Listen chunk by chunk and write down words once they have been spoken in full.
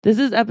This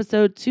is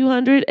episode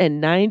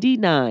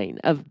 299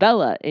 of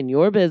Bella in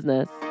Your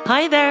Business.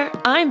 Hi there,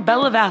 I'm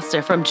Bella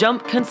Vasta from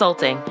Jump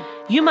Consulting.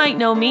 You might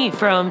know me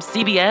from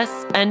CBS,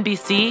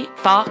 NBC,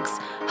 Fox,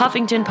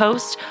 Huffington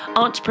Post,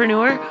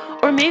 Entrepreneur,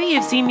 or maybe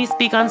you've seen me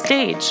speak on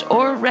stage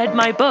or read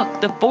my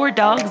book, The 4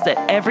 Dogs That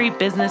Every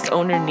Business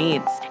Owner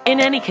Needs. In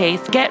any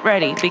case, get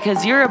ready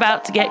because you're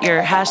about to get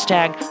your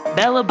hashtag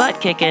Bella butt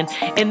kicking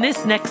in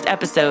this next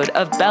episode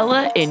of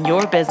Bella in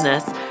Your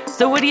Business.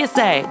 So what do you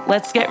say?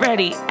 Let's get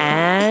ready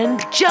and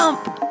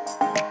jump.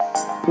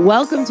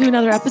 Welcome to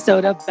another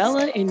episode of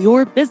Bella in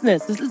Your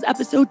Business. This is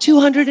episode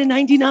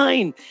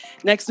 299.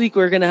 Next week,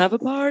 we're going to have a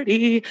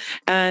party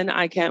and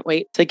I can't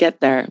wait to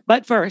get there.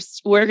 But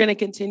first, we're going to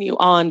continue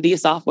on the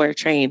software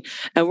train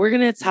and we're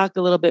going to talk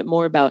a little bit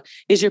more about,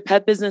 is your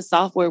pet business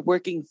software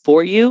working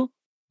for you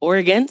or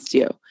against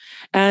you?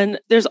 And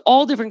there's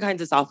all different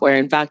kinds of software.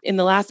 In fact, in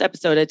the last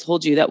episode, I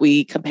told you that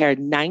we compared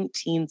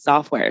 19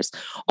 softwares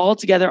all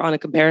together on a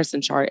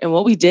comparison chart. And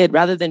what we did,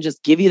 rather than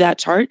just give you that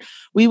chart,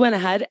 we went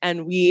ahead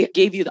and we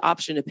gave you the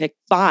option to pick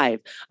 5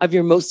 of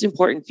your most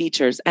important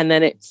features. And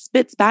then it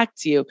spits back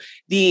to you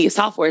the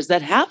softwares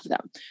that have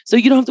them. So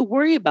you don't have to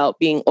worry about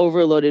being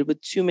overloaded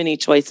with too many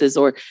choices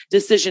or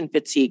decision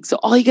fatigue. So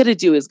all you got to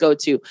do is go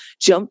to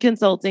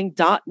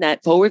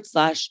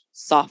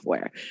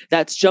jumpconsulting.net/software.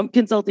 That's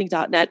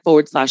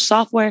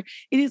jumpconsulting.net/software.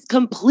 It is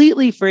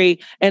completely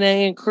free. And I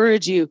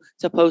encourage you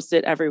to post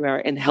it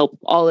everywhere and help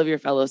all of your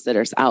fellow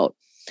sitters out.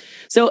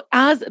 So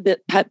as a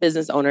pet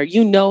business owner,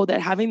 you know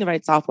that having the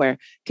right software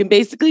can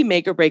basically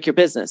make or break your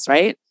business,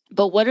 right?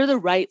 But what are the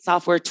right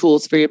software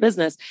tools for your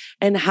business?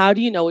 And how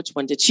do you know which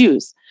one to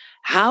choose?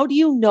 How do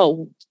you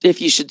know if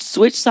you should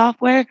switch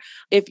software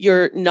if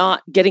you're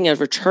not getting a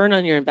return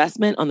on your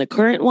investment on the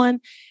current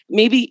one?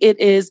 Maybe it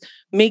is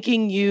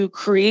making you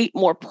create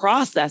more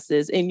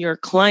processes in your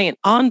client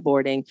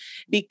onboarding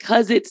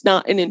because it's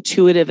not an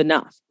intuitive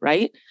enough,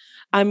 right?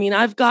 I mean,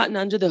 I've gotten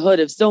under the hood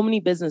of so many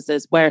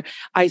businesses where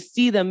I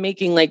see them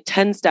making like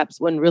 10 steps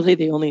when really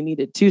they only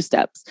needed 2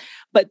 steps,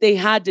 but they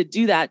had to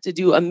do that to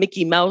do a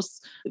Mickey Mouse.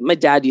 My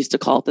dad used to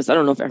call it this. I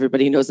don't know if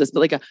everybody knows this,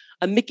 but like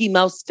a Mickey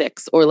Mouse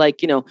fix, or like,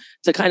 to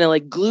kind of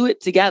like glue it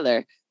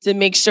together to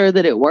make sure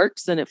that it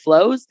works and it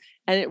flows.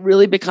 And it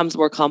really becomes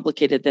more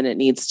complicated than it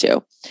needs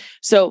to.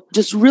 So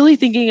just really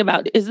thinking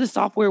about, is the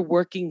software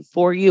working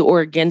for you or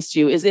against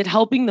you? Is it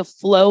helping the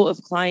flow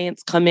of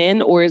clients come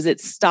in, or is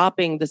it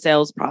stopping the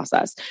sales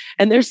process?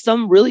 And there's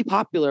some really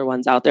popular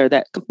ones out there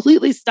that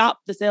completely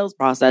stop the sales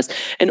process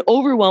and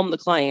overwhelm the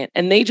client.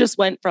 And they just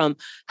went from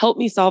help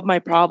me solve my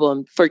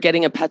problem for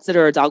getting a pet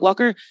sitter or a dog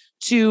walker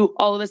to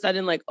all of a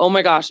sudden like, oh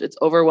my gosh, it's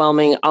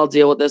overwhelming. I'll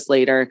deal with this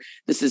later.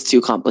 This is too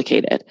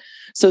complicated.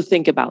 So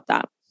think about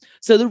that.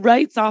 So the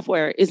right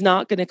software is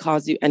not going to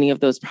cause you any of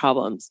those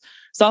problems.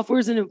 Software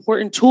is an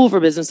important tool for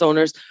business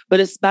owners, but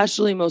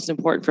especially most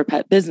important for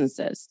pet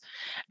businesses.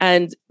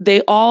 And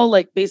they all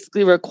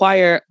basically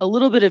require a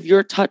little bit of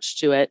your touch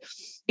to it.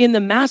 In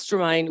the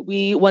mastermind,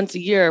 we once a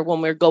year,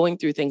 when we're going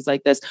through things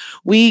like this,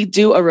 we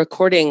do a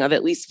recording of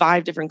at least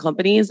 5 different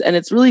companies. And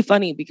it's really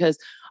funny because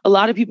a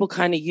lot of people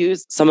kind of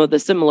use some of the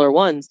similar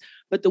ones,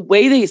 but the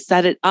way they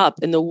set it up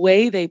and the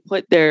way they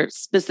put their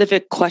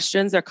specific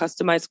questions, their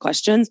customized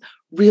questions,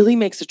 really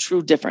makes a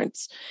true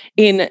difference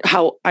in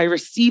how I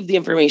receive the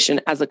information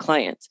as a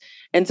client.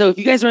 And so if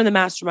you guys are in the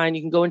mastermind,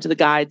 you can go into the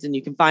guides and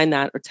you can find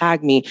that or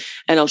tag me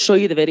and I'll show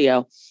you the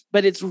video.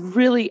 But it's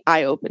really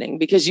eye-opening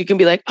because you can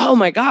be like, oh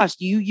my gosh,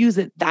 you use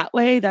it that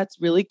way?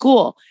 That's really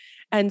cool.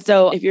 And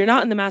so if you're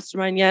not in the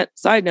mastermind yet,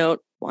 side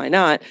note, why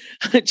not?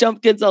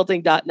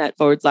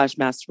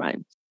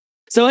 jumpconsulting.net/mastermind.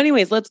 So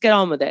anyways, let's get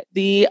on with it.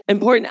 The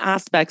important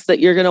aspects that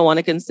you're going to want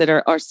to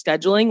consider are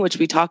scheduling, which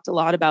we talked a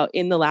lot about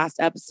in the last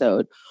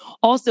episode.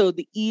 Also,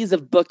 the ease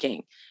of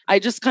booking. I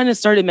just kind of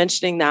started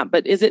mentioning that,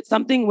 but is it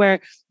something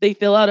where they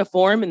fill out a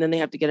form and then they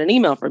have to get an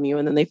email from you,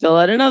 and then they fill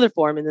out another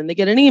form and then they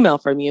get an email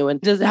from you, and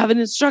does it have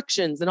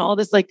instructions and all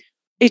this?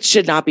 It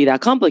should not be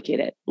that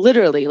complicated,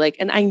 literally.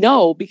 And I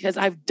know because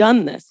I've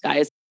done this,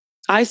 guys.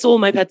 I sold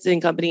my pet sitting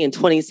company in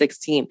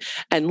 2016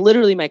 and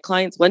literally my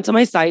clients went to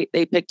my site,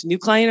 they picked new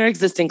client or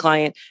existing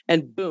client,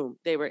 and boom,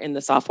 they were in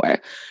the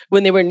software.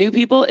 When they were new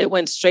people, it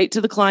went straight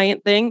to the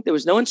client thing. There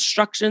was no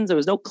instructions. There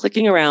was no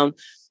clicking around.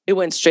 It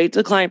went straight to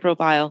the client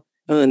profile.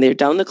 And when they're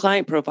done the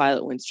client profile,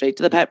 it went straight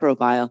to the pet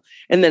profile.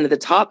 And then at the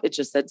top, it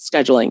just said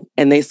scheduling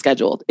and they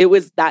scheduled. It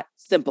was that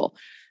simple.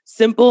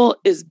 Simple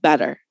is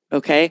better.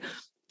 Okay.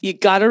 You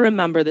got to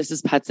remember this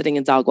is pet sitting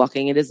and dog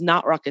walking. It is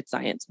not rocket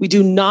science. We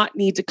do not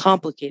need to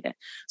complicate it.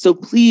 So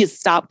please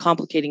stop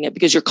complicating it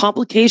because your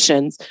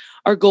complications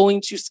are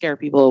going to scare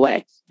people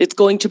away. It's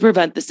going to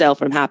prevent the sale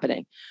from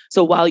happening.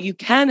 So while you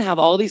can have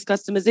all these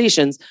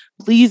customizations,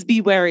 please be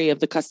wary of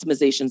the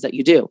customizations that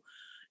you do.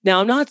 Now,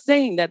 I'm not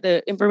saying that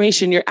the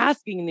information you're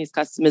asking in these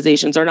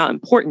customizations are not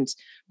important,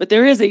 but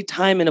there is a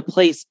time and a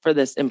place for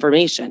this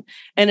information,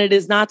 and it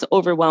is not to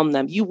overwhelm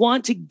them. You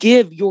want to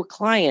give your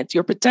client,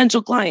 your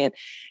potential client,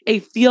 a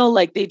feel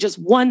like they just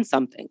won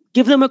something.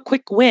 Give them a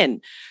quick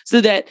win so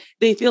that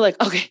they feel like,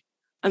 okay,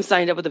 I'm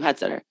signed up with a pet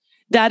sitter.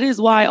 That is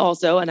why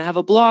also, and I have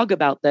a blog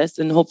about this,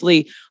 and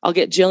hopefully I'll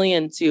get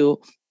Jillian to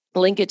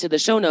link it to the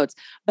show notes,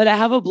 but I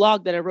have a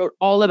blog that I wrote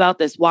all about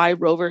this, why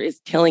Rover is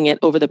killing it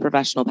over the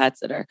professional pet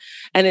sitter.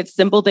 And it's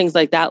simple things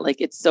like that.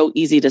 Like it's so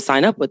easy to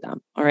sign up with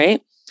them. All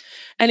right.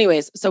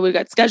 Anyways, so we've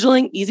got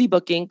scheduling, easy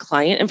booking,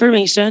 client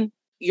information.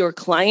 Your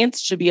clients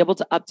should be able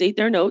to update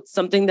their notes.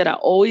 Something that I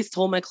always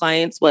told my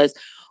clients was,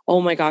 oh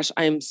my gosh,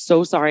 I'm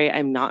so sorry.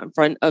 I'm not in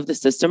front of the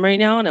system right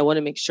now. And I want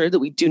to make sure that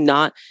we do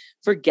not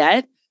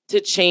forget to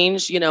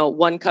change,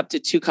 1 cup to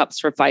 2 cups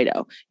for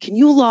Fido. Can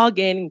you log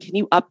in and can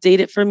you update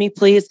it for me,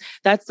 please?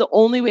 That's the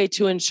only way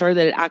to ensure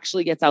that it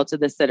actually gets out to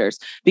the sitters,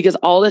 because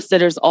all the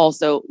sitters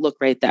also look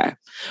right there.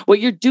 What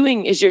you're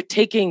doing is you're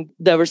taking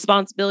the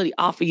responsibility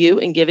off of you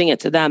and giving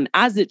it to them,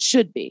 as it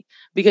should be,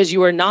 because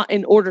you are not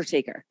an order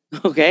taker.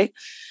 Okay.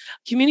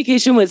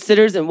 Communication with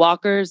sitters and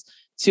walkers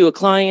to a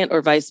client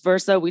or vice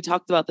versa. We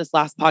talked about this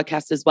last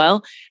podcast as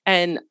well.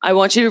 And I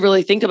want you to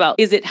really think about,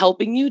 is it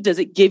helping you? Does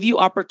it give you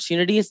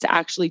opportunities to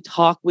actually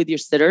talk with your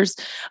sitters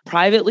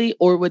privately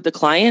or with the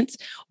clients?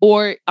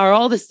 Or are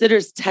all the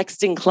sitters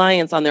texting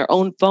clients on their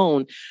own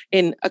phone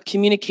in a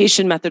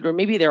communication method, or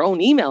maybe their own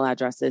email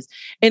addresses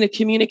in a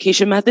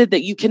communication method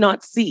that you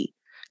cannot see?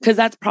 Because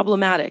that's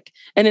problematic.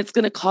 And it's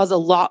going to cause a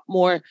lot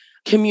more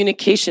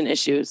communication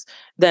issues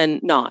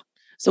than not.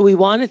 So we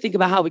want to think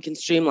about how we can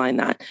streamline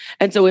that.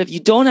 And so if you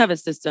don't have a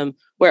system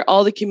where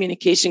all the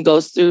communication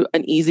goes through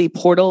an easy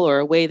portal or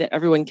a way that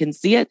everyone can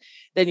see it,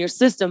 then your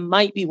system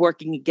might be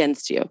working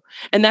against you.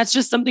 And that's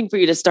just something for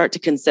you to start to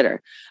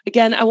consider.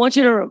 Again, I want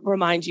you to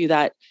remind you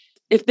that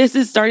if this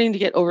is starting to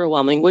get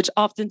overwhelming, which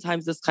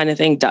oftentimes this kind of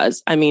thing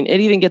does, I mean, it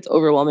even gets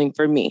overwhelming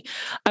for me,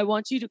 I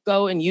want you to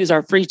go and use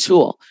our free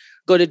tool.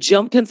 Go to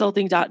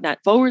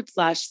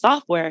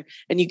jumpconsulting.net/software,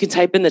 and you can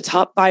type in the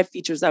top 5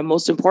 features that are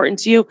most important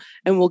to you,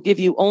 and we'll give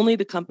you only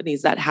the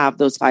companies that have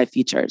those 5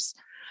 features.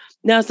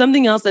 Now,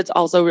 something else that's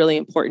also really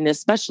important,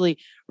 especially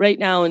right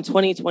now in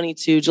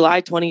 2022,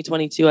 July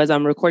 2022, as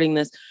I'm recording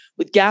this,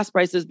 with gas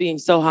prices being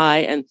so high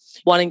and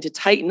wanting to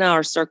tighten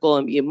our circle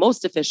and be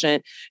most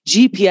efficient,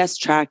 GPS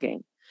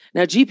tracking.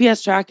 Now,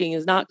 GPS tracking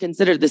is not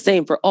considered the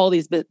same for all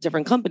these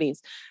different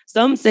companies.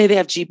 Some say they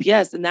have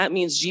GPS, and that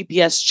means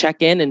GPS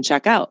check in and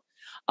check out.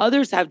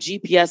 Others have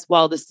GPS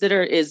while the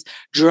sitter is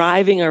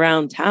driving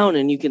around town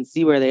and you can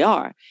see where they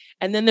are.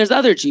 And then there's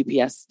other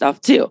GPS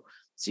stuff too.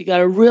 So you got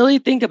to really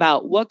think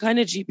about what kind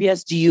of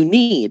GPS do you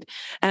need?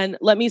 And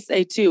let me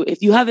say too,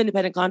 if you have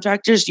independent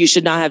contractors, you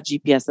should not have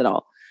GPS at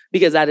all,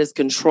 because that is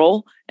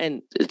control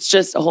and it's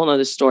just a whole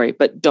nother story,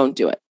 but don't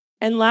do it.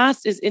 And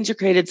last is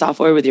integrated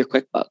software with your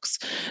QuickBooks.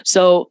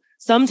 So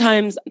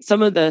sometimes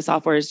some of the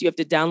softwares, you have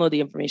to download the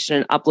information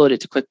and upload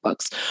it to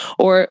QuickBooks.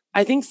 Or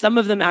I think some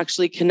of them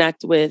actually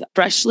connect with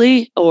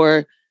Freshly,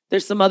 or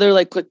there's some other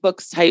like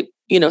QuickBooks type,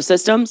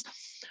 systems.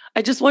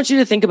 I just want you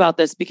to think about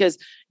this, because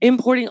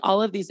importing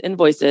all of these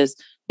invoices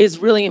is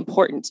really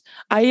important.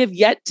 I have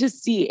yet to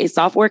see a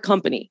software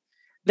company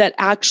that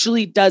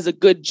actually does a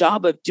good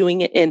job of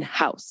doing it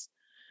in-house.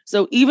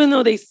 So even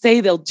though they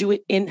say they'll do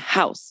it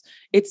in-house,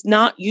 it's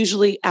not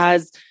usually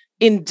as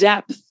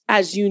in-depth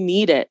as you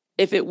need it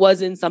if it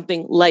was in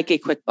something like a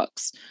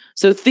QuickBooks.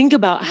 So think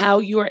about how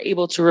you are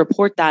able to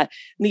report that.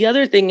 And the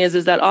other thing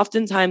is that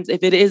oftentimes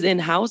if it is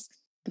in-house,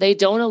 they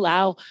don't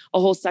allow a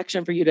whole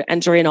section for you to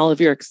enter in all of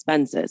your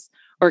expenses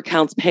or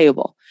accounts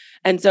payable.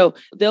 And so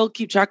they'll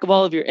keep track of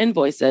all of your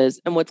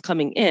invoices and what's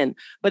coming in,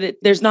 but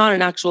there's not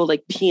an actual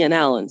like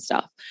P&L and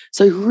stuff.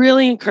 So I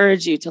really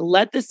encourage you to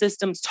let the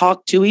systems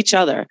talk to each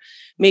other.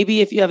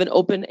 Maybe if you have an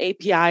open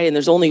API and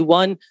there's only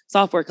one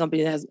software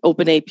company that has an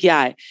open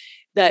API,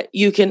 that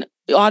you can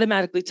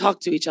automatically talk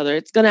to each other.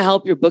 It's going to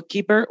help your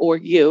bookkeeper, or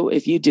you,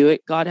 if you do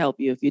it, God help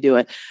you if you do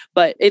it,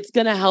 but it's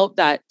going to help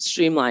that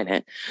streamline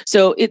it.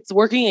 So it's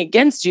working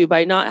against you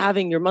by not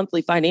having your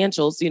monthly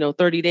financials,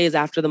 30 days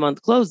after the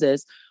month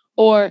closes,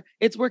 or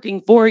it's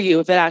working for you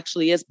if it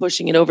actually is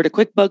pushing it over to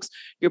QuickBooks.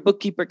 Your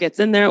bookkeeper gets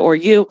in there, or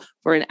you,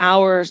 for an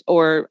hour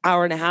or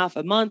hour and a half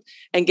a month,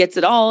 and gets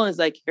it all. And is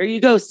like, here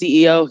you go,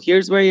 CEO.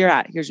 Here's where you're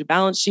at. Here's your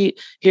balance sheet.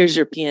 Here's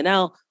your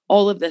P&L.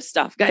 All of this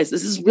stuff. Guys,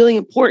 this is really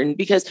important,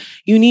 because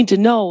you need to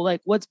know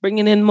like what's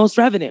bringing in most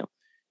revenue.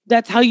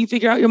 That's how you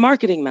figure out your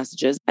marketing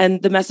messages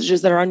and the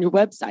messages that are on your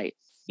website.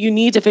 You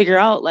need to figure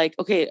out like,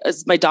 okay,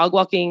 is my dog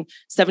walking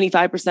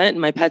 75%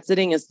 and my pet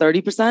sitting is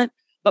 30%,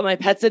 but my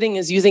pet sitting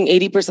is using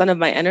 80% of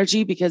my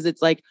energy because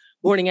it's like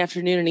morning,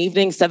 afternoon, and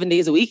evening, 7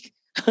 days a week.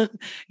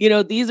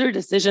 These are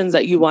decisions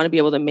that you want to be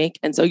able to make.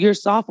 And so your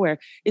software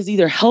is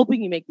either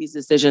helping you make these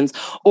decisions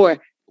or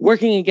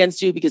working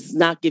against you because it's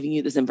not giving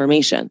you this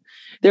information.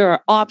 There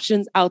are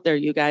options out there,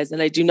 you guys,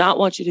 and I do not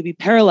want you to be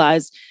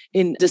paralyzed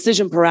in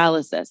decision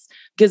paralysis,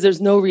 because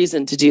there's no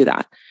reason to do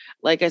that.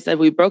 Like I said,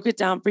 we broke it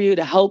down for you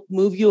to help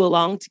move you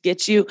along, to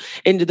get you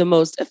into the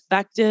most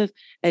effective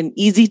and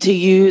easy to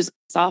use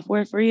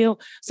software for you,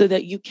 so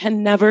that you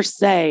can never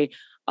say,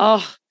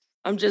 oh,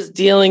 I'm just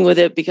dealing with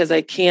it because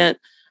I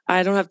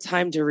don't have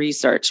time to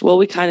research. Well,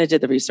 we kind of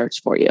did the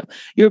research for you.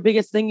 Your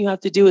biggest thing you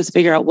have to do is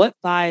figure out what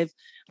 5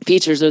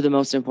 features are the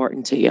most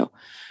important to you.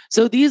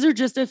 So these are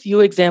just a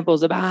few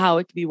examples about how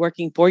it could be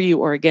working for you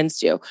or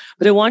against you.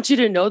 But I want you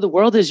to know the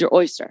world is your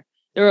oyster.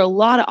 There are a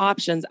lot of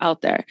options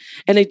out there.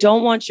 And I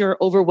don't want your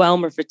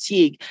overwhelm or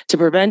fatigue to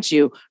prevent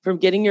you from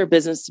getting your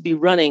business to be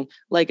running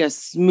like a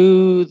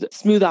smooth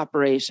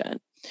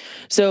operation.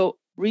 So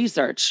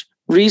research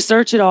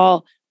it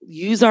all.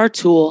 Use our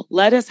tool.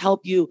 Let us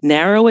help you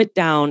narrow it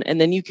down,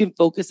 and then you can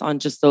focus on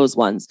just those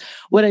ones.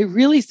 What I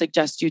really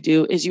suggest you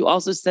do is you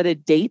also set a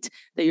date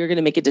that you're going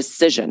to make a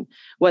decision,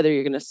 whether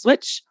you're going to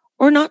switch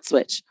or not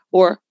switch,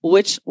 or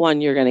which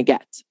one you're going to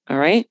get. All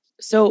right.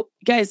 So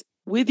guys,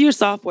 with your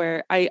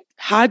software, I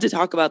had to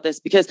talk about this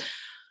because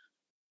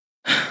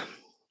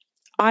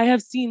I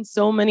have seen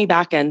so many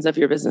back ends of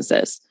your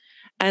businesses,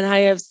 and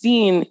I have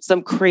seen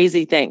some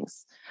crazy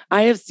things.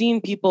 I have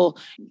seen people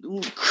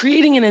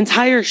creating an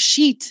entire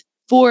sheet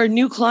for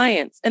new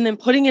clients and then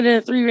putting it in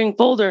a 3-ring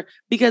folder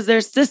because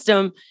their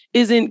system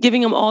isn't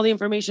giving them all the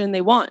information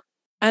they want.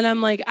 And I'm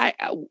like,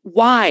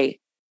 why?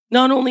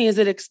 Not only is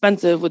it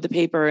expensive with the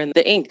paper and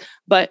the ink,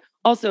 but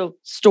also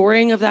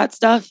storing of that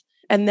stuff.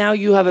 And now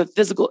you have a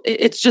physical,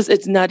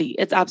 it's nutty.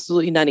 It's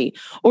absolutely nutty.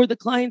 Or the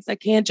clients that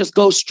can't just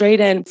go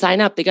straight in,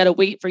 sign up. They got to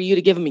wait for you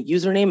to give them a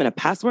username and a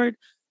password.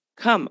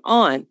 Come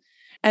on.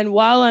 And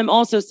while I'm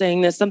also saying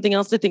this, something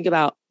else to think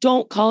about,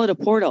 don't call it a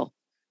portal.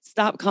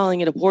 Stop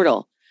calling it a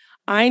portal.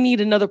 I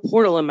need another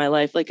portal in my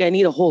life, like I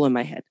need a hole in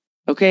my head.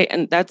 Okay.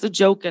 And that's a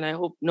joke. And I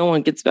hope no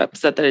one gets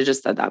upset that I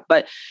just said that.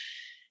 But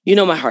you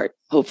know my heart,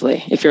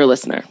 hopefully, if you're a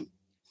listener.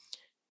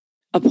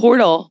 A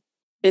portal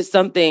is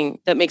something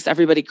that makes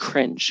everybody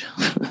cringe.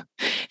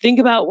 Think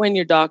about when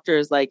your doctor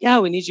is like, yeah,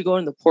 we need you to go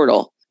in the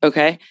portal.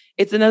 Okay.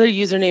 It's another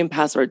username and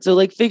password. So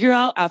like figure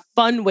out a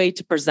fun way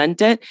to present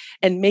it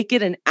and make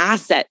it an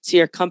asset to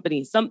your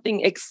company,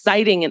 something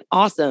exciting and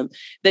awesome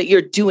that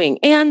you're doing.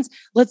 And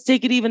let's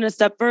take it even a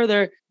step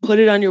further, put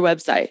it on your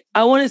website.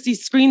 I want to see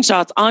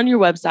screenshots on your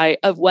website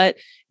of what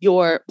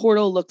your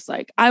portal looks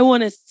like. I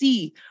want to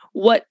see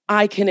what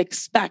I can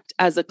expect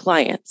as a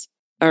client.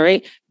 All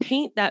right.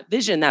 Paint that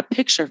vision, that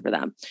picture for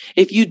them.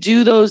 If you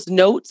do those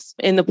notes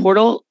in the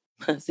portal,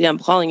 see, I'm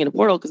calling it a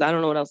portal because I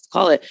don't know what else to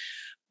call it.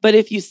 But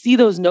if you see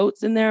those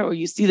notes in there or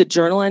you see the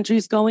journal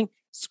entries going,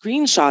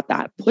 screenshot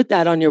that, put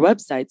that on your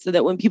website so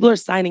that when people are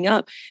signing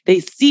up, they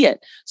see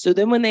it. So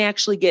then when they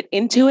actually get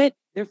into it,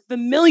 they're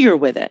familiar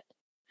with it.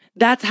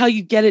 That's how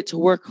you get it to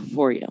work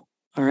for you.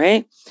 All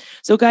right.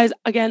 So guys,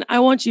 again, I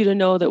want you to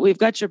know that we've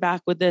got your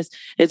back with this.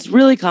 It's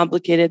really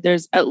complicated.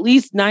 There's at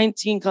least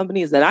 19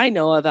 companies that I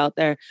know of out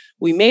there.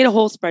 We made a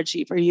whole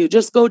spreadsheet for you.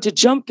 Just go to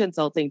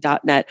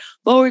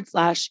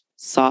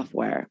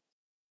jumpconsulting.net/software.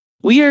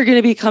 We are going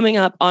to be coming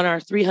up on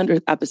our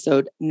 300th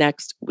episode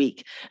next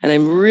week. And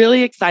I'm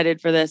really excited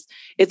for this.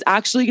 It's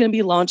actually going to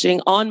be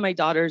launching on my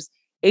daughter's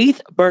 8th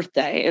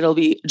birthday. It'll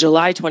be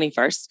July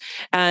 21st.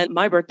 And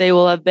my birthday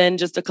will have been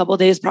just a couple of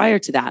days prior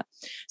to that.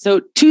 So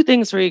 2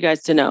 things for you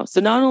guys to know.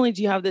 So not only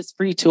do you have this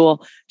free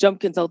tool,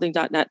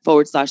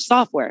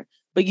 jumpconsulting.net/software,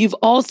 but you've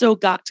also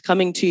got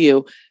coming to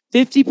you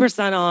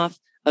 50% off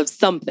of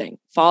something.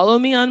 Follow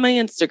me on my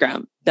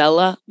Instagram,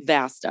 Bella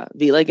Vasta,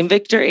 V like in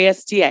Victor,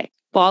 ASTA.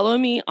 Follow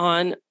me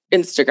on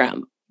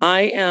Instagram.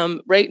 I am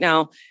right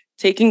now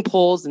taking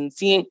polls and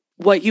seeing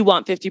what you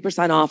want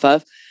 50% off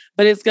of,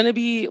 but it's going to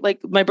be like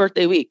my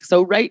birthday week.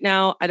 So right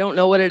now, I don't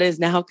know what it is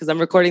now because I'm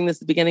recording this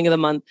at the beginning of the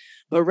month,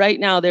 but right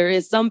now there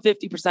is some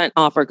 50%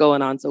 offer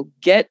going on. So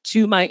get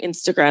to my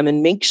Instagram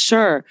and make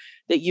sure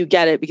that you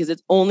get it because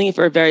it's only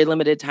for a very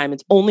limited time.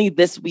 It's only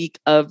this week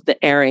of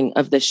the airing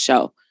of this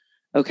show.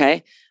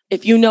 Okay.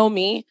 If you know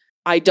me,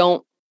 I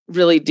don't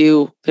really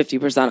do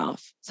 50%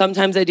 off.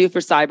 Sometimes I do for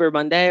Cyber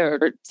Monday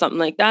or something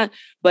like that,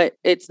 but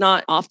it's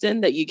not often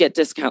that you get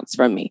discounts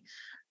from me.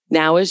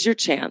 Now is your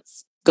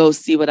chance. Go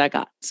see what I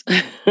got.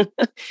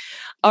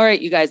 All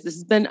right, you guys, this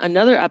has been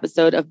another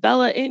episode of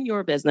Bella in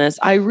Your Business.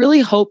 I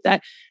really hope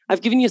that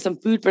I've given you some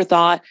food for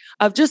thought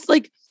of just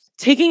like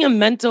taking a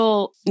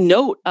mental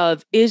note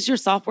of, is your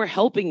software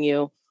helping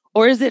you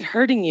or is it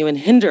hurting you and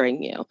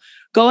hindering you?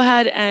 Go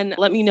ahead and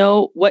let me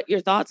know what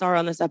your thoughts are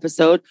on this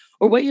episode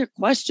or what your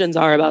questions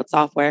are about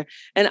software.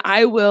 And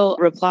I will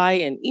reply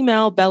in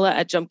email,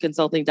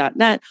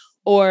 bella@jumpconsulting.net,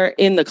 or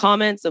in the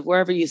comments of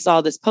wherever you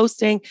saw this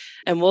posting.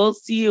 And we'll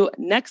see you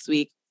next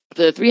week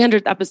for the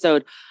 300th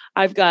episode.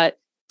 I've got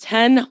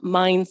 10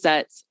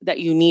 mindsets that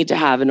you need to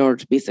have in order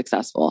to be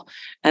successful.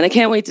 And I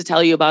can't wait to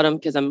tell you about them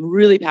because I'm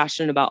really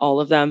passionate about all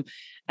of them.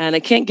 And I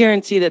can't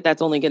guarantee that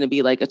that's only going to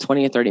be like a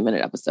 20 or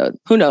 30-minute episode.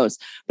 Who knows?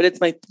 But it's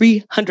my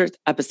 300th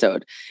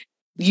episode.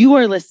 You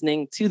are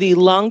listening to the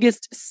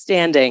longest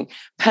standing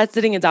pet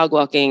sitting and dog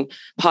walking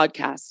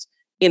podcast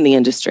in the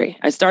industry.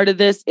 I started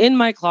this in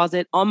my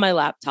closet on my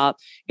laptop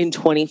in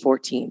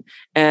 2014.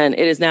 And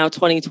it is now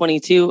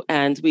 2022.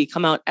 And we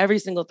come out every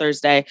single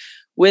Thursday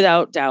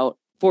without doubt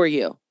for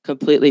you,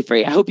 completely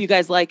free. I hope you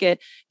guys like it.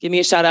 Give me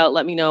a shout out.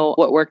 Let me know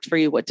what worked for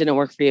you, what didn't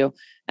work for you.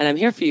 And I'm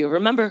here for you.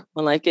 Remember,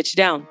 when life gets you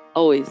down,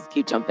 always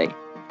keep jumping.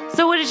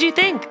 So what did you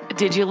think?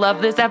 Did you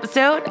love this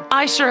episode?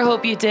 I sure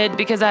hope you did,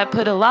 because I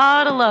put a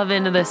lot of love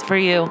into this for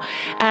you.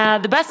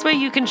 The best way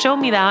you can show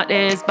me that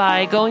is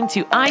by going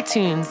to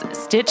iTunes,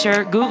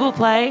 Stitcher, Google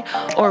Play,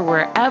 or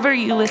wherever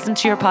you listen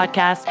to your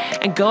podcast,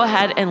 and go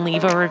ahead and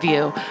leave a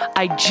review.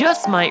 I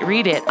just might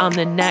read it on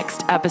the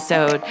next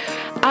episode.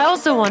 I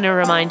also want to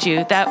remind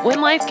you that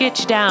when life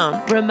gets you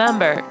down,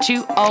 remember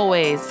to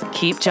always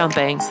keep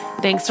jumping.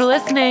 Thanks for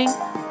listening.